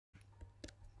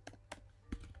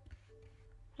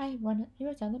Hi everyone,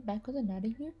 here's Alan back with another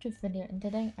YouTube video, and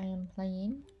today I am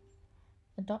playing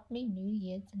Adopt Me New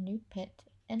Year's New Pet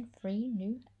and Free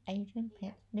New Asian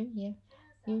Pet New Year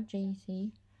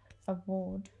UGC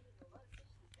Award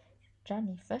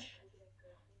Jellyfish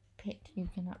Pet you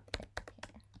cannot pet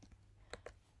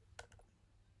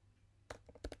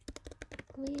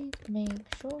here. Please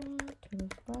make sure to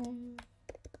subscribe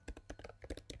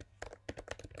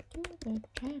to the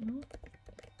channel.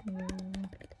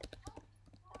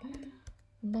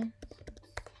 Let's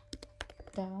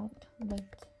start. Let's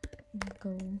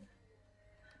go.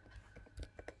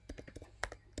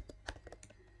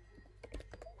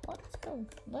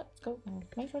 Let's go guys.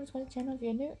 Make sure to subscribe to the channel if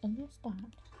you're new, and let's start.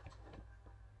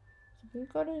 So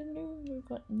we've got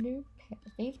new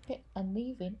pets. These pets are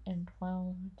leaving in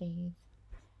 12 days.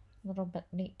 A little bit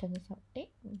late to this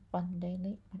update. 1 day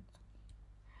late, but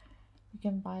you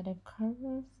can buy the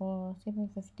cover for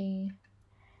 750.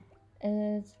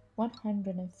 Is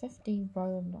 150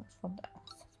 Roblox for that.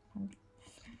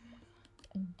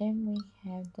 And then we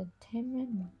have the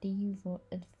Timon Diesel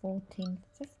is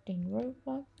 14.15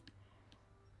 Roblox.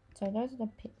 So those are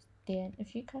the pits there.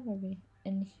 If you come over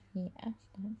in here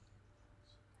after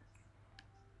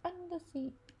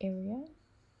undersea area,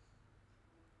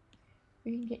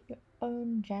 you can get your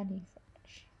own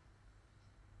jellyfish.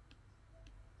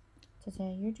 So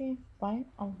say you do buy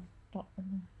on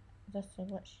just so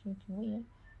what you can wear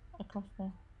across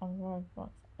the on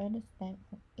Roblox. Earn a stamp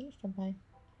from each to buy.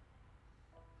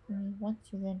 Once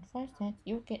you win 5 cents,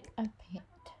 you'll get a pet.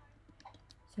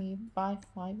 So you buy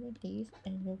 5 of these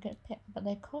and you'll get a pet, but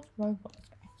they cost Robux,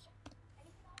 guys.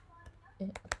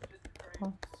 It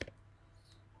costs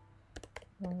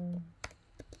Robux.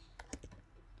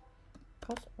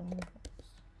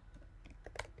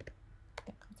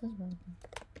 It costs Robux.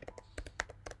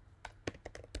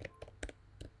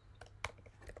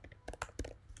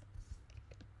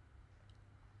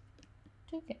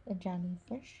 To get the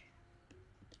jellyfish.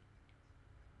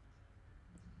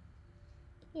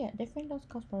 Yeah, different does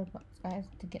cost Robux, guys,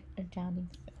 to get a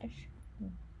jellyfish.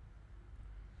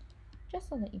 Just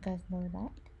so that you guys know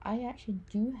that, I actually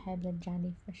do have the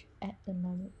jellyfish at the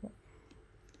moment.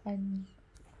 And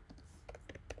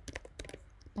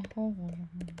I have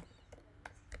it.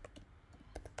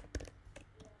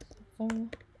 So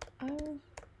I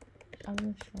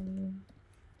will show you.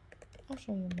 I'll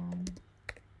show you mine.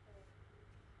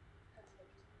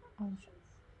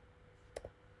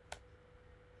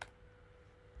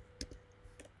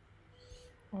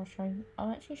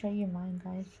 I'll actually show you mine,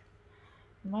 guys.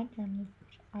 My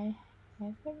jellyfish. I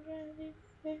have a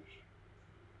jellyfish.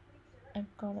 I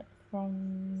got it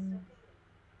from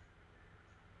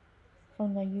the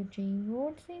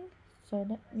Rewared thing. So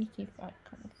let me see if I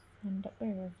can find it.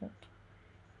 Where is it?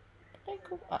 Did I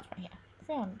go? Oh, it's right here.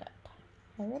 Found it.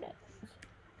 Here it is.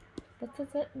 This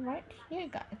is it right here,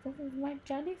 guys. This is my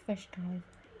jellyfish, guys.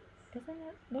 Doesn't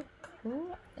it look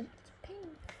cool? It's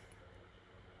pink.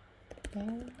 There it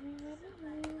is.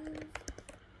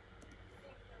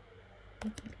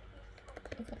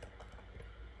 Is it?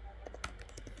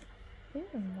 Who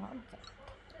loves it?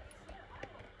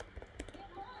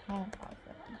 I love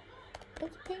it.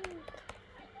 It's pink.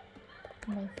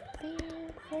 My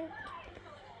favorite.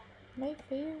 My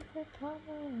favorite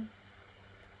color.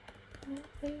 My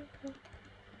favorite.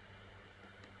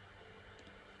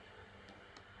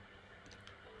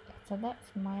 So that's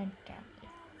my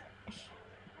jellyfish.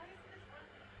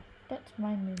 That's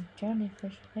my new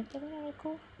jellyfish. Isn't that really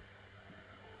cool?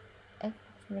 It's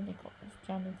really cool. This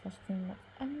jellyfish thing looks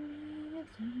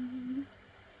amazing.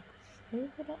 Who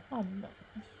would it love?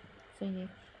 So yeah,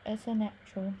 it's an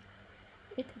actual.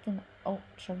 It is an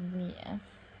ultra rare.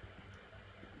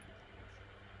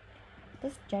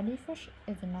 This jellyfish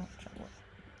is an ultra rare.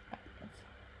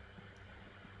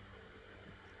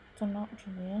 It's an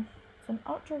ultra rare. It's an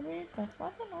ultra rare, guys.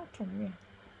 What's an ultra rare?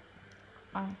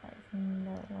 I have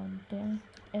no idea.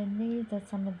 And these are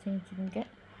some of the things you can get.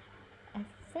 I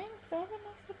think I have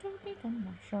enough for 2 weeks. I'm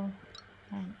not sure.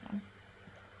 Hang on.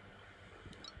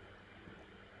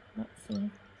 Let's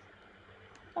see.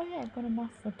 Oh yeah, I've got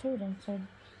enough for 2 then. So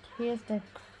here's the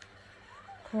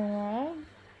crab,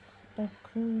 the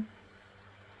crew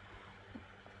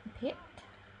pet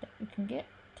that you can get,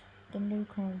 the new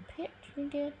crab pet you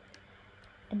get,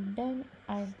 and then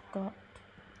I've got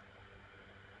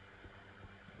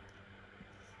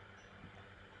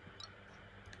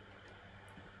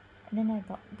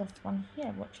this one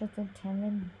here, which is the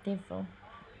Timon Devil.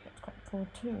 It's quite cool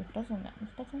too, doesn't it?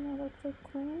 Doesn't that look so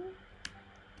cool?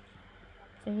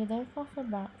 So yeah, they cost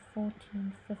about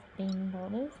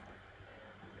 $14–15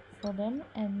 for them,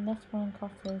 and this one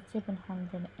costed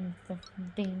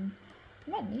 715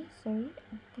 money. So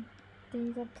yeah,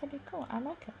 these are pretty cool. I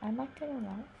like it. I like it a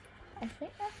lot. I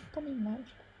think that's pretty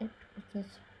much it with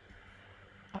this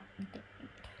update.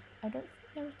 I don't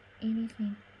think there's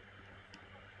anything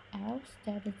else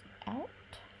that is out.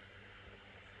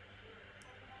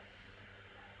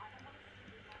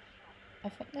 I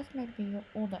think this might be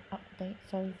all the updates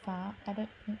so far. I don't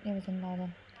think there is another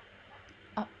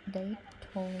update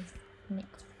till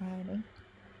next Friday.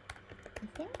 I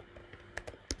think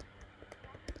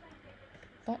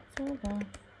that's all the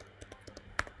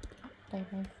update, I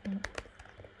think.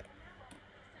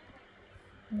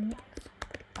 Next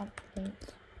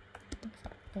updates.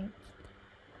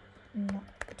 Not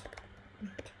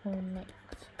till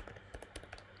next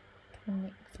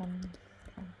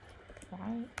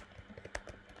Friday.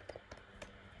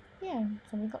 Yeah,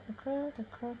 so we got the crow, the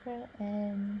croaker,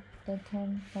 and the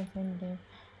 10 Reindeer.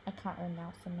 I can't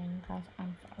pronounce the name, guys,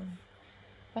 I'm sorry.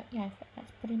 But yeah, I think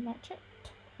that's pretty much it.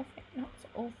 I think that's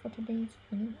all for today's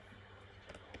video.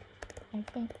 I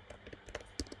think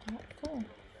that's all.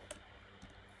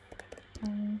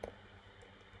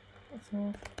 That's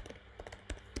all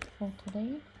for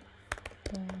today.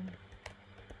 So,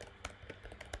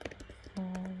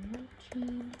 for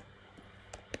watching.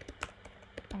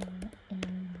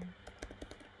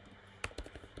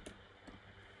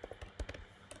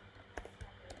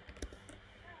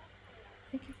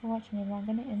 Thank you for watching, everyone. I'm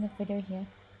gonna end the video here.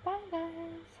 Bye, guys.